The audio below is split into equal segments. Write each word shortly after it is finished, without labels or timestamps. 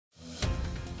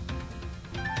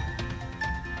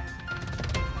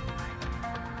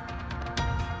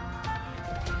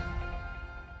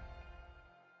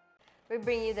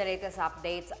bring you the latest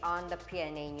updates on the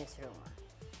Pna Newsroom.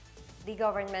 The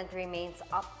government remains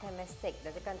optimistic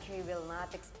that the country will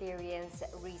not experience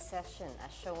recession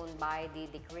as shown by the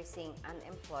decreasing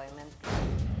unemployment.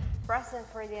 President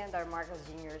Ferdinand R. Marcos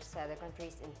Jr. said the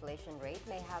country's inflation rate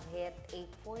may have hit a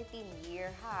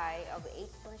 14-year high of 8%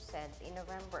 in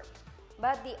November.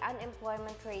 But the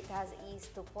unemployment rate has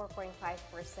eased to 4.5%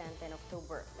 in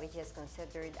October, which is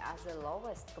considered as the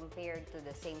lowest compared to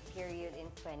the same period in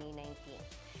 2019.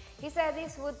 He said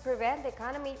this would prevent the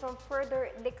economy from further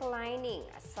declining.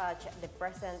 As such, the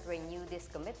president renewed his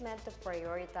commitment to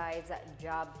prioritize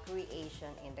job creation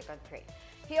in the country.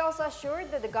 He also assured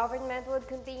that the government would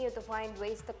continue to find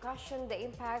ways to cushion the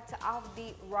impact of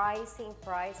the rising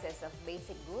prices of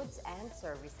basic goods and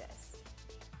services.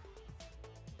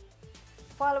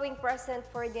 Following President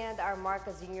Ferdinand R.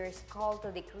 Marcos Jr.'s call to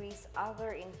decrease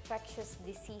other infectious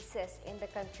diseases in the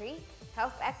country,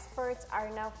 health experts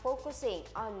are now focusing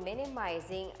on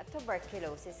minimizing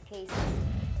tuberculosis cases.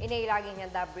 In a laging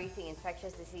handa briefing,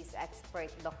 infectious disease expert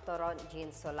Dr.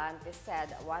 Jean Solante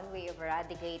said one way of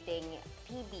eradicating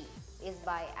TB is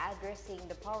by addressing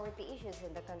the poverty issues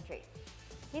in the country.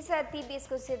 He said TB is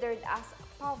considered as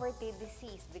poverty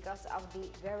disease because of the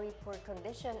very poor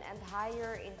condition and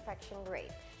higher infection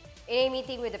rate. In a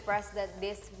meeting with the president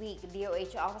this week,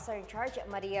 DOH officer in charge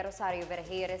Maria Rosario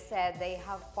Vergeire said they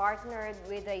have partnered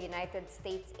with the United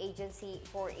States Agency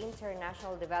for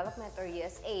International Development or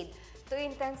USAID to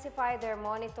intensify their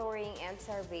monitoring and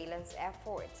surveillance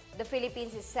efforts. The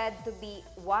Philippines is said to be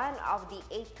one of the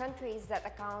 8 countries that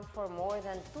account for more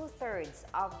than 2/3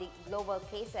 of the global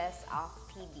cases of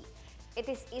TB. It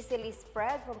is easily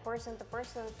spread from person to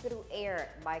person through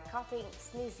air by coughing,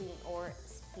 sneezing, or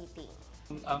spitting.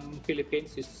 Ang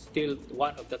Philippines is still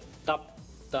one of the top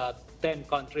 10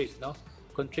 countries,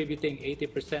 contributing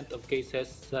 80% of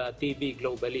cases sa TB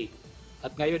globally.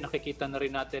 At ngayon nakikita na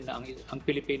rin natin na ang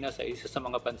Pilipinas ay isa sa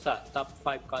mga bansa, top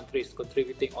 5 countries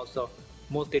contributing also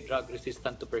multi-drug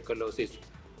resistant tuberculosis.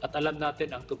 At alam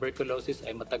natin ang tuberculosis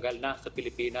ay matagal na sa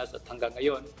Pilipinas at hanggang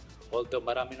ngayon, although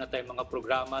marami na tayong mga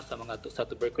programa sa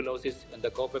tuberculosis on the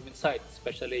government side,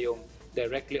 especially yung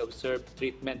directly observed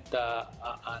treatment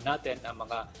natin, ang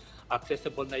mga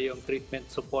accessible na yung treatment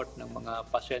support ng mga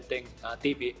pasyenteng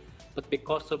TB. But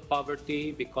because of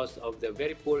poverty, because of the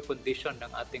very poor condition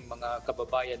ng ating mga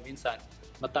kababayan minsan,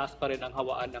 mataas pa rin ang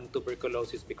hawaan ng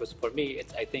tuberculosis because for me,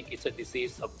 I think it's a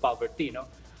disease of poverty.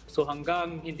 So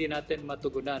hanggang hindi natin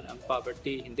matugunan ang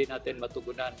poverty, hindi natin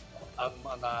matugunan ang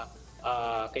mga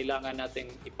kailangan nating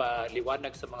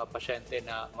ipaliwanag sa mga pasyente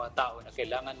na mga tao na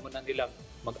kailangan muna nilang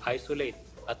mag-isolate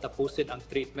at tapusin ang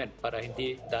treatment para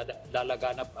hindi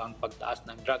lalaganap ang pagtaas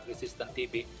ng drug-resistant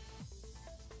TB.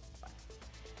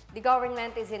 The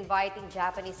government is inviting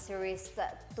Japanese tourists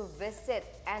to visit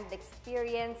and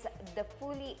experience the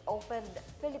fully opened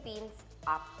Philippines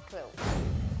up close.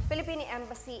 Philippine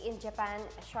Embassy in Japan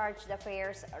Chargé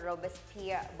d'Affaires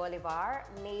Robespierre Bolivar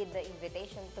made the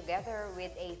invitation together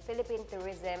with a Philippine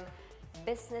tourism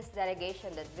business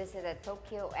delegation that visited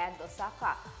Tokyo and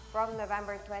Osaka from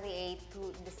November 28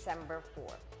 to December 4.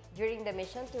 During the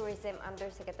mission, Tourism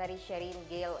Undersecretary Sherin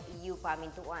Gail U.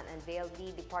 Pamintuan unveiled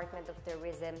the Department of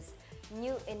Tourism's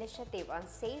new initiative on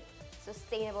safe,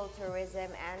 sustainable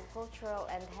tourism and cultural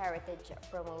and heritage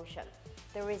promotion.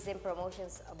 Tourism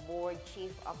Promotions Board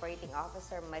Chief Operating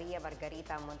Officer Maria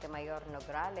Margarita Montemayor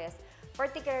Nograles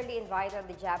particularly invited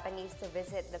the Japanese to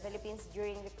visit the Philippines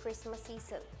during the Christmas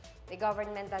season. The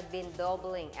government had been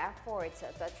doubling efforts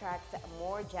to attract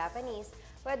more Japanese,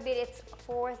 who had been its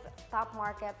 4th top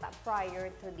market prior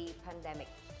to the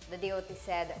pandemic. The DOT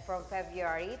said from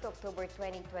February to October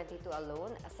 2022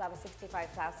 alone, some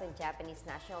 65,000 Japanese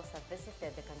nationals have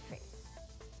visited the country.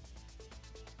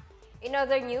 In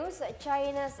other news,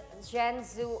 China's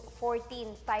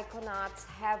Shenzhou-14 Taikonauts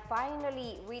have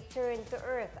finally returned to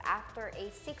Earth after a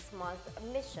 6-month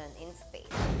mission in space.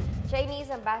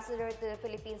 Chinese ambassador to the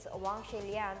Philippines Wang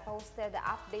Shilian posted the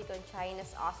update on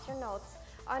China's astronauts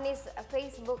on his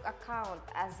Facebook account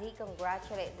as he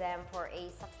congratulated them for a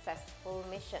successful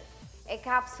mission. A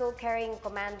capsule carrying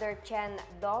Commander Chen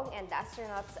Dong and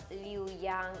astronauts Liu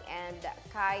Yang and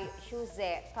Kai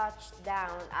Shuze touched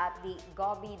down at the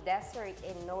Gobi Desert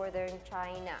in northern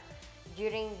China.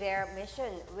 During their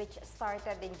mission, which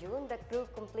started in June, the crew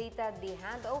completed the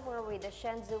handover with the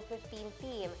Shenzhou-14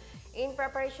 team in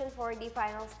preparation for the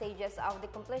final stages of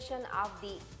the completion of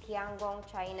the Tiangong,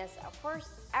 China's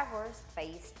first ever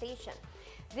space station.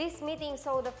 This meeting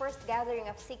saw the first gathering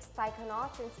of 6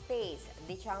 Taikonauts in space.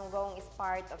 The Tiangong is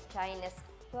part of China's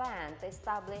plan to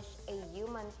establish a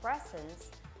human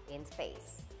presence in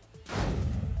space.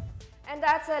 And And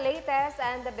that's the latest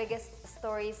and the biggest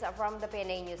stories from the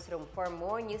Pna Newsroom. For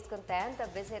more news content,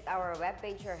 visit our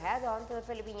webpage or head on to the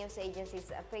Philippine News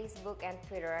Agency's Facebook and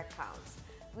Twitter accounts.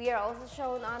 We are also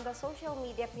shown on the social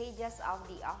media pages of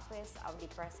the Office of the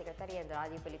Press Secretary and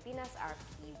Radio Pilipinas,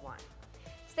 RP1.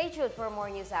 Stay tuned for more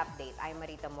news update. I'm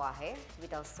Marita Muaje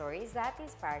with our stories that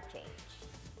inspire change.